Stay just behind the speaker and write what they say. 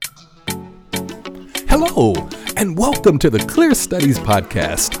Hello, and welcome to the Clear Studies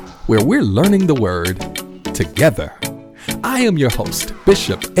Podcast, where we're learning the Word together. I am your host,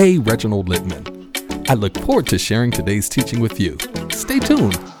 Bishop A. Reginald Littman. I look forward to sharing today's teaching with you. Stay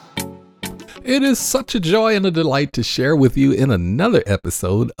tuned. It is such a joy and a delight to share with you in another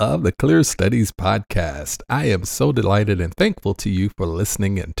episode of the Clear Studies Podcast. I am so delighted and thankful to you for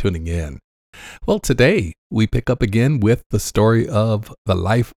listening and tuning in. Well, today we pick up again with the story of the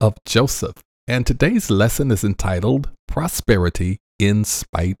life of Joseph. And today's lesson is entitled Prosperity in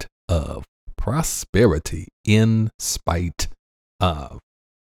Spite of. Prosperity in Spite of.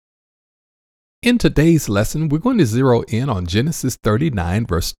 In today's lesson, we're going to zero in on Genesis 39,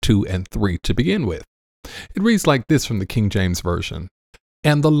 verse 2 and 3 to begin with. It reads like this from the King James Version.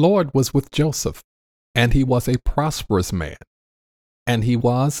 And the Lord was with Joseph, and he was a prosperous man, and he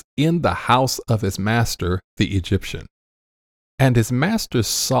was in the house of his master, the Egyptian. And his master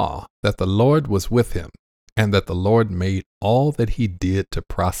saw that the Lord was with him, and that the Lord made all that he did to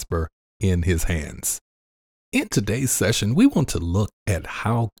prosper in his hands. In today's session, we want to look at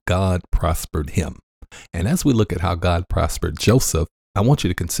how God prospered him. And as we look at how God prospered Joseph, I want you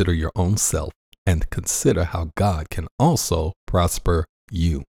to consider your own self and consider how God can also prosper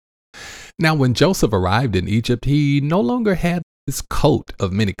you. Now, when Joseph arrived in Egypt, he no longer had his coat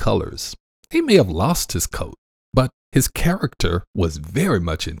of many colors. He may have lost his coat, but his character was very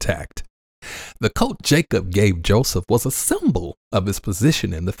much intact. The coat Jacob gave Joseph was a symbol of his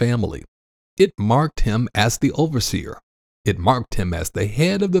position in the family. It marked him as the overseer. It marked him as the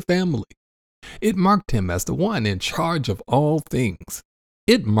head of the family. It marked him as the one in charge of all things.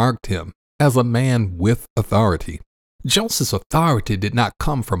 It marked him as a man with authority. Joseph's authority did not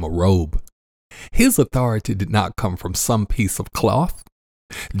come from a robe. His authority did not come from some piece of cloth.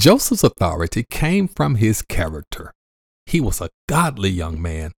 Joseph's authority came from his character. He was a godly young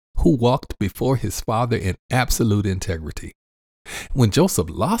man who walked before his father in absolute integrity. When Joseph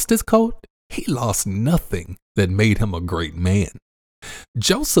lost his coat, he lost nothing that made him a great man.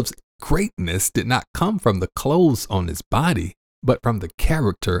 Joseph's greatness did not come from the clothes on his body, but from the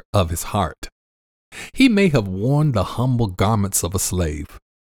character of his heart. He may have worn the humble garments of a slave,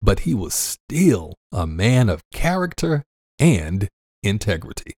 but he was still a man of character and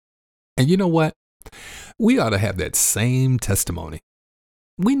integrity. And you know what? We ought to have that same testimony.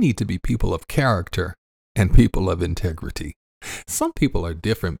 We need to be people of character and people of integrity. Some people are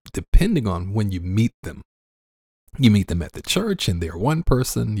different depending on when you meet them. You meet them at the church and they're one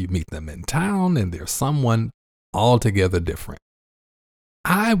person. You meet them in town and they're someone altogether different.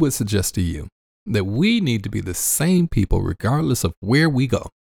 I would suggest to you that we need to be the same people regardless of where we go.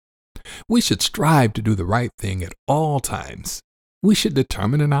 We should strive to do the right thing at all times. We should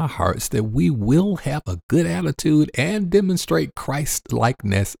determine in our hearts that we will have a good attitude and demonstrate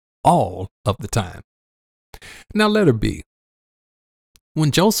Christ-likeness all of the time. Now, letter B.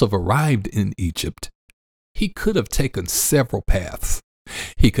 When Joseph arrived in Egypt, he could have taken several paths.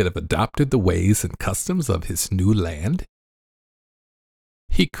 He could have adopted the ways and customs of his new land.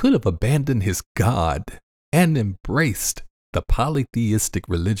 He could have abandoned his God and embraced the polytheistic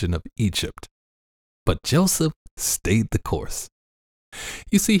religion of Egypt. But Joseph stayed the course.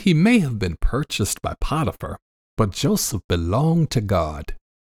 You see, he may have been purchased by Potiphar, but Joseph belonged to God.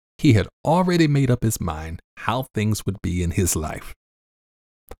 He had already made up his mind how things would be in his life.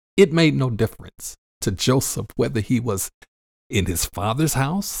 It made no difference to Joseph whether he was in his father's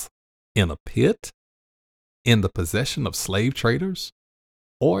house, in a pit, in the possession of slave traders,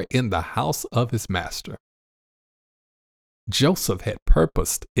 or in the house of his master. Joseph had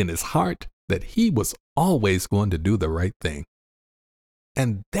purposed in his heart that he was always going to do the right thing.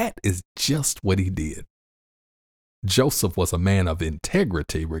 And that is just what he did. Joseph was a man of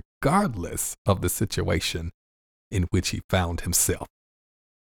integrity regardless of the situation in which he found himself.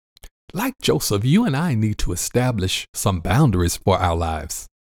 Like Joseph, you and I need to establish some boundaries for our lives.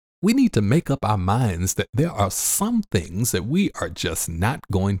 We need to make up our minds that there are some things that we are just not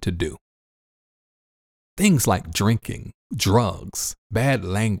going to do. Things like drinking, drugs, bad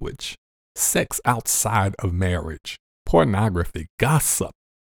language, sex outside of marriage, pornography, gossip,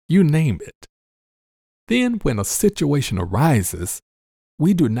 you name it. Then when a situation arises,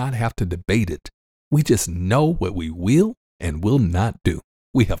 we do not have to debate it. We just know what we will and will not do.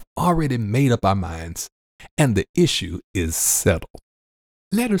 We have already made up our minds, and the issue is settled.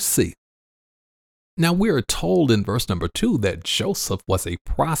 Letter C. Now we are told in verse number 2 that Joseph was a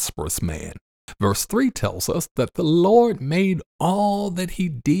prosperous man. Verse 3 tells us that the Lord made all that he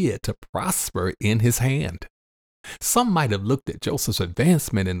did to prosper in his hand. Some might have looked at Joseph's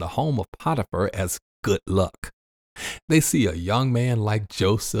advancement in the home of Potiphar as good luck. They see a young man like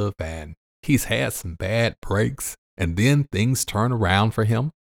Joseph and He's had some bad breaks, and then things turn around for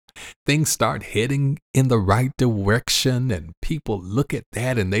him. Things start heading in the right direction, and people look at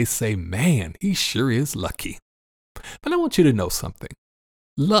that and they say, man, he sure is lucky. But I want you to know something.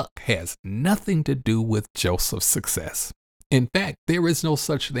 Luck has nothing to do with Joseph's success. In fact, there is no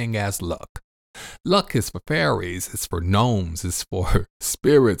such thing as luck. Luck is for fairies, it's for gnomes, it's for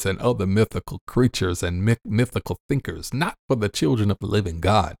spirits and other mythical creatures and mythical thinkers, not for the children of the living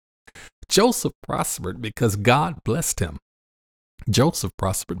God. Joseph prospered because God blessed him. Joseph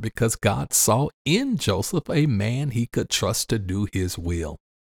prospered because God saw in Joseph a man he could trust to do his will.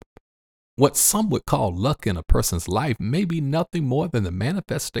 What some would call luck in a person's life may be nothing more than the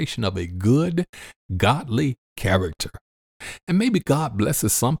manifestation of a good, godly character. And maybe God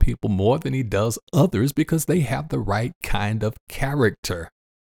blesses some people more than he does others because they have the right kind of character.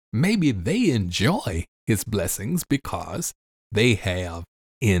 Maybe they enjoy his blessings because they have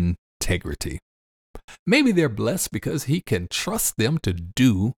integrity. Maybe they're blessed because he can trust them to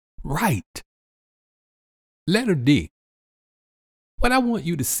do right. Letter D. What I want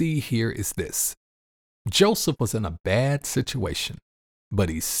you to see here is this. Joseph was in a bad situation, but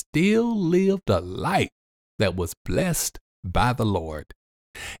he still lived a life that was blessed by the Lord.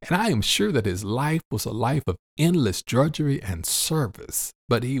 And I am sure that his life was a life of endless drudgery and service,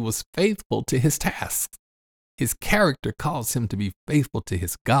 but he was faithful to his tasks. His character caused him to be faithful to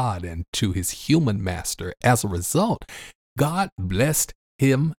his God and to his human master. As a result, God blessed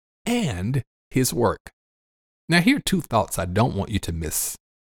him and his work. Now, here are two thoughts I don't want you to miss.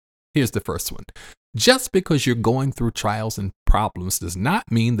 Here's the first one. Just because you're going through trials and problems does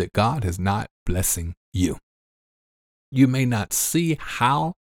not mean that God is not blessing you. You may not see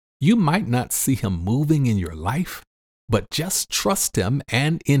how, you might not see him moving in your life, but just trust him,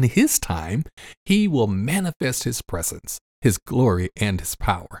 and in his time, he will manifest his presence, his glory, and his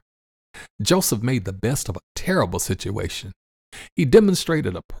power. Joseph made the best of a terrible situation. He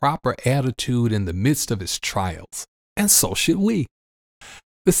demonstrated a proper attitude in the midst of his trials, and so should we.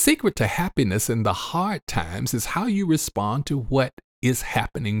 The secret to happiness in the hard times is how you respond to what is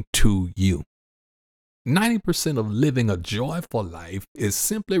happening to you. 90% of living a joyful life is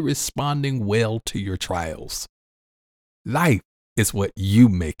simply responding well to your trials. Life is what you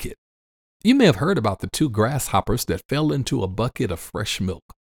make it. You may have heard about the two grasshoppers that fell into a bucket of fresh milk.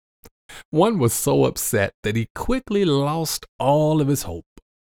 One was so upset that he quickly lost all of his hope.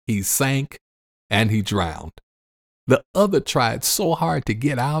 He sank and he drowned. The other tried so hard to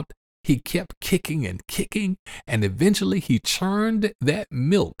get out, he kept kicking, and eventually he churned that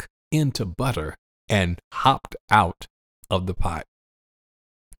milk into butter and hopped out of the pot.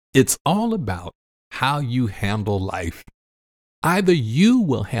 It's all about how you handle life. Either you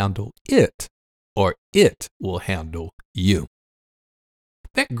will handle it or it will handle you.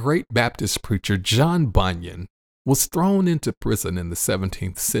 That great Baptist preacher, John Bunyan, was thrown into prison in the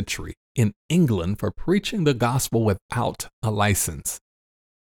 17th century in England for preaching the gospel without a license.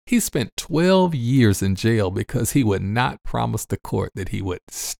 He spent 12 years in jail because he would not promise the court that he would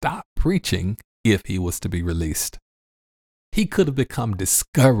stop preaching if he was to be released. He could have become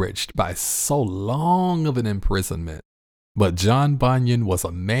discouraged by so long of an imprisonment, but John Bunyan was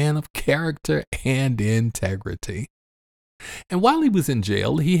a man of character and integrity. And while he was in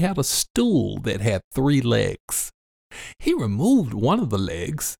jail, he had a stool that had 3 legs. He removed one of the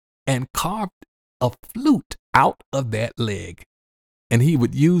legs and carved a flute out of that leg, and he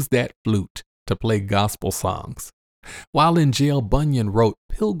would use that flute to play gospel songs. While in jail, Bunyan wrote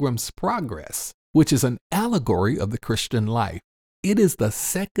Pilgrim's Progress, which is an allegory of the Christian life. It is the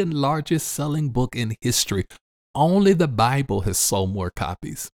second largest selling book in history. Only the Bible has sold more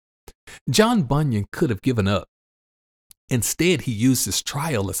copies. John Bunyan could have given up. Instead, he used his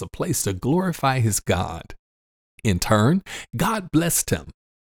trial as a place to glorify his God. In turn, God blessed him.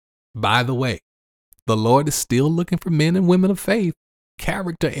 By the way, the Lord is still looking for men and women of faith,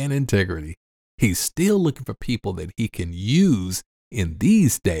 character, and integrity. He's still looking for people that he can use in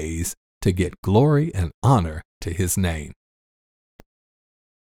these days to get glory and honor to his name.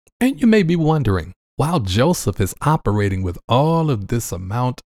 And you may be wondering, while Joseph is operating with all of this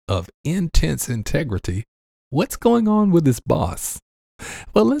amount of intense integrity, what's going on with his boss?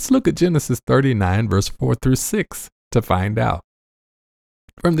 Well, let's look at Genesis 39, verse 4 through 6 to find out.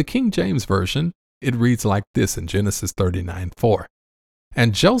 From the King James Version, it reads like this in Genesis 39:4.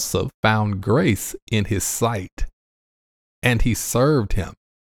 And Joseph found grace in his sight, and he served him,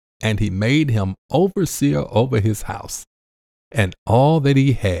 and he made him overseer over his house, and all that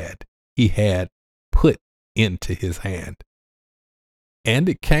he had put into his hand. And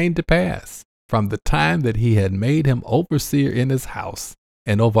it came to pass, from the time that he had made him overseer in his house,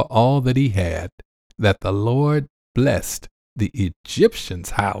 and over all that he had, that the Lord blessed the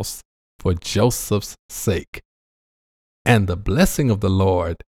Egyptian's house for Joseph's sake. And the blessing of the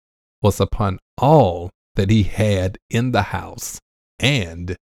Lord was upon all that he had in the house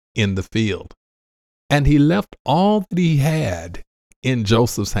and in the field. And he left all that he had in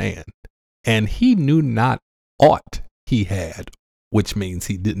Joseph's hand, and he knew not aught he had, which means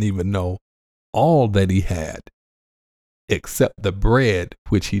he didn't even know all that he had, except the bread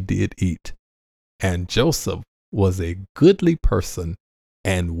which he did eat. And Joseph was a goodly person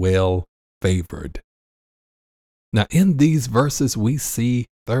and well favored. Now, in these verses, we see,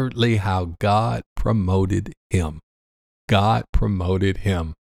 thirdly, how God promoted him. God promoted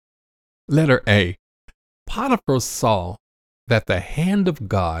him. Letter A. Potiphar saw that the hand of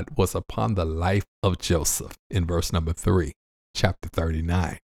God was upon the life of Joseph in verse number 3, chapter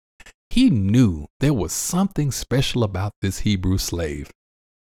 39. He knew there was something special about this Hebrew slave.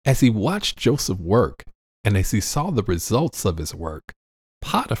 As he watched Joseph work, and as he saw the results of his work,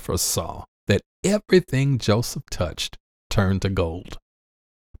 Potiphar saw that everything Joseph touched turned to gold.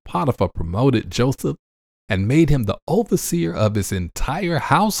 Potiphar promoted Joseph and made him the overseer of his entire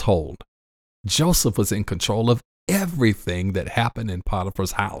household. Joseph was in control of everything that happened in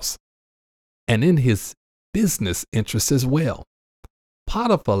Potiphar's house, and in his business interests as well.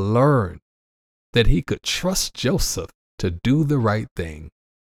 Potiphar learned that he could trust Joseph to do the right thing.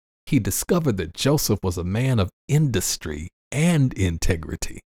 He discovered that Joseph was a man of industry and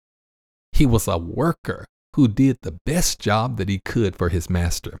integrity. He was a worker who did the best job that he could for his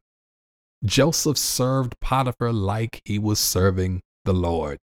master. Joseph served Potiphar like he was serving the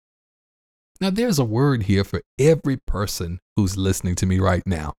Lord. Now, there's a word here for every person who's listening to me right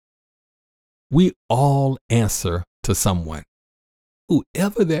now. We all answer to someone.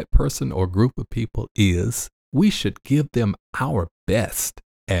 Whoever that person or group of people is, we should give them our best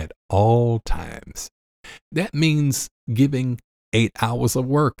at all times. That means giving 8 hours of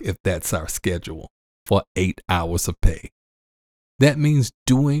work if that's our schedule for 8 hours of pay. That means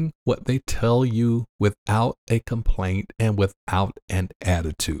doing what they tell you without a complaint and without an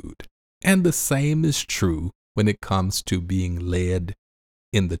attitude. And the same is true when it comes to being led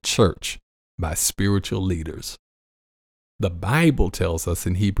in the church by spiritual leaders. The Bible tells us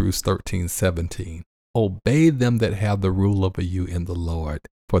in Hebrews 13:17, obey them that have the rule over you in the Lord,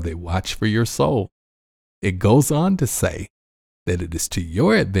 for they watch for your soul. It goes on to say that it is to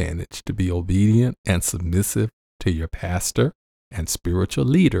your advantage to be obedient and submissive to your pastor and spiritual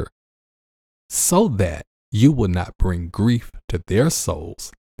leader, so that you will not bring grief to their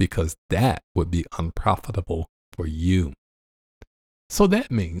souls, because that would be unprofitable for you. So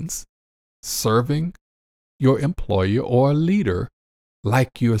that means serving your employer or leader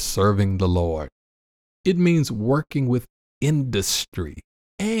like you're serving the Lord. It means working with industry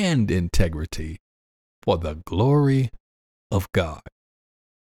and integrity for the glory of God.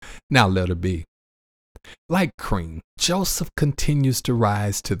 Now, letter B. Like cream, Joseph continues to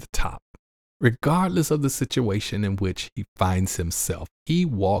rise to the top. Regardless of the situation in which he finds himself, he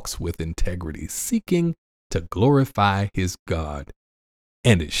walks with integrity, seeking to glorify his God.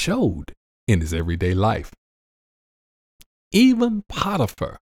 And it showed in his everyday life. Even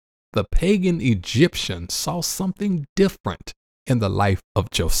Potiphar, the pagan Egyptian, saw something different in the life of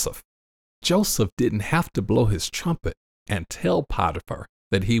Joseph. Joseph didn't have to blow his trumpet and tell Potiphar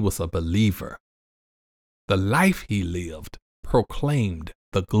that he was a believer. The life he lived proclaimed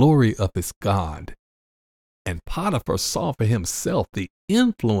the glory of his God, and Potiphar saw for himself the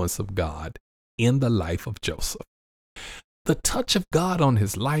influence of God in the life of Joseph. The touch of God on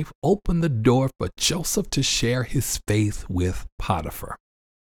his life opened the door for Joseph to share his faith with Potiphar.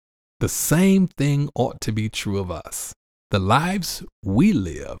 The same thing ought to be true of us. The lives we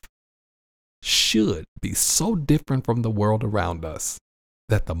live should be so different from the world around us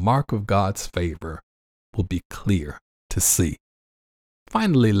that the mark of God's favor will be clear to see.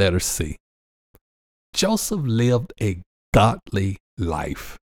 Finally, letter C. Joseph lived a godly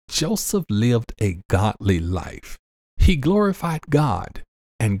life. Joseph lived a godly life. He glorified God,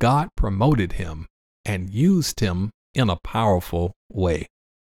 and God promoted him and used him in a powerful way.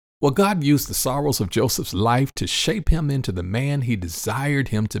 Well, God used the sorrows of Joseph's life to shape him into the man he desired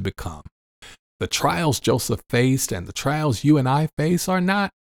him to become. The trials Joseph faced and the trials you and I face are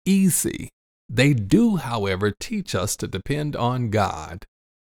not easy. They do, however, teach us to depend on God.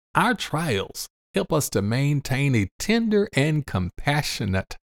 Our trials help us to maintain a tender and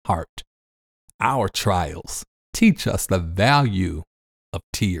compassionate heart. Our trials teach us the value of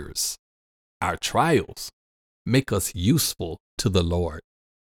tears. Our trials make us useful to the Lord.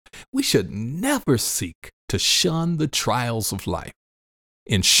 We should never seek to shun the trials of life.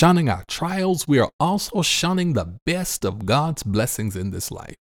 In shunning our trials, we are also shunning the best of God's blessings in this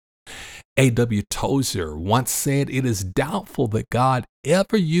life. A.W. Tozer once said, "It is doubtful that God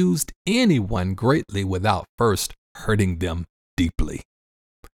ever used anyone greatly without first hurting them deeply."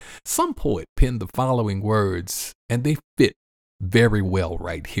 Some poet penned the following words, and they fit very well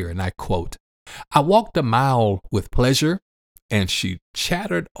right here, and I quote, "I walked a mile with pleasure, and she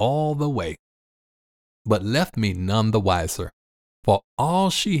chattered all the way, but left me none the wiser for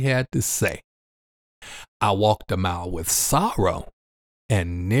all she had to say. I walked a mile with sorrow,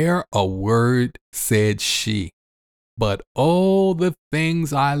 and ne'er a word said she, but oh, the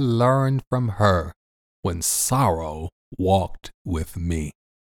things I learned from her when sorrow walked with me."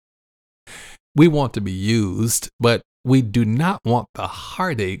 We want to be used, but we do not want the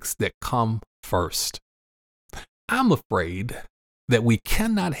heartaches that come first. I'm afraid that we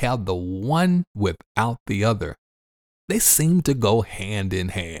cannot have the one without the other. They seem to go hand in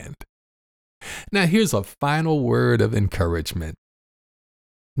hand. Now, here's a final word of encouragement.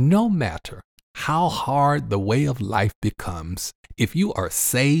 No matter how hard the way of life becomes, if you are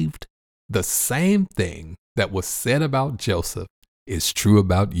saved, the same thing that was said about Joseph is true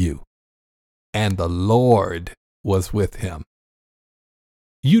about you. And the Lord was with him.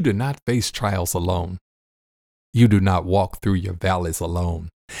 You do not face trials alone. You do not walk through your valleys alone.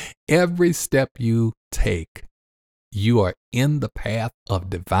 Every step you take, you are in the path of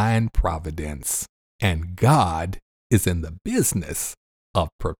divine providence, and God is in the business of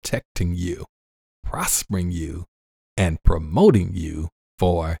protecting you, prospering you, and promoting you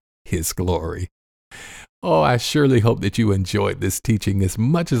for His glory. Oh, I surely hope that you enjoyed this teaching as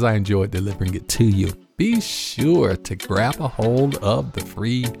much as I enjoyed delivering it to you. Be sure to grab a hold of the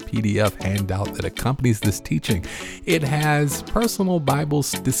free PDF handout that accompanies this teaching. It has personal Bible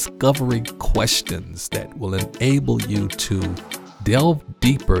discovery questions that will enable you to delve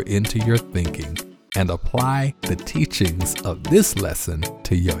deeper into your thinking and apply the teachings of this lesson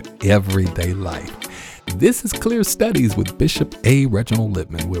to your everyday life. This is Clear Studies with Bishop A. Reginald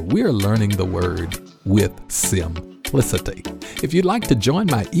Littman, where we're learning the Word with simplicity. If you'd like to join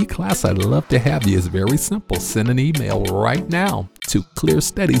my e-class, I'd love to have you. It's very simple. Send an email right now to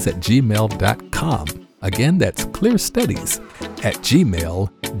clearstudies@gmail.com. Again, that's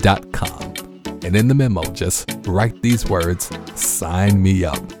clearstudies@gmail.com. And in the memo, just write these words, "Sign me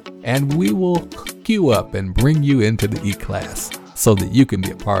up." And we will hook you up and bring you into the e-class so that you can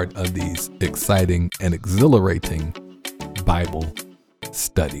be a part of these exciting and exhilarating Bible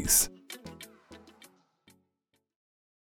studies.